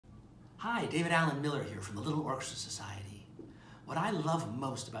Hi, David Allen Miller here from the Little Orchestra Society. What I love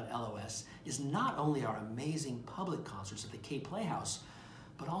most about L.O.S. is not only our amazing public concerts at the K Playhouse,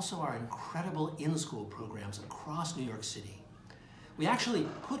 but also our incredible in-school programs across New York City. We actually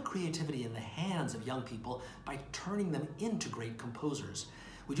put creativity in the hands of young people by turning them into great composers.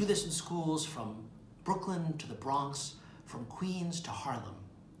 We do this in schools from Brooklyn to the Bronx, from Queens to Harlem.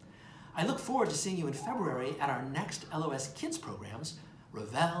 I look forward to seeing you in February at our next L.O.S. Kids programs,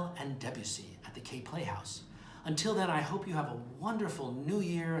 Ravel and Debussy at the K Playhouse. Until then, I hope you have a wonderful New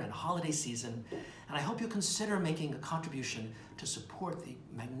Year and holiday season, and I hope you consider making a contribution to support the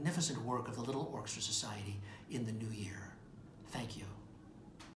magnificent work of the Little Orchestra Society in the new year. Thank you.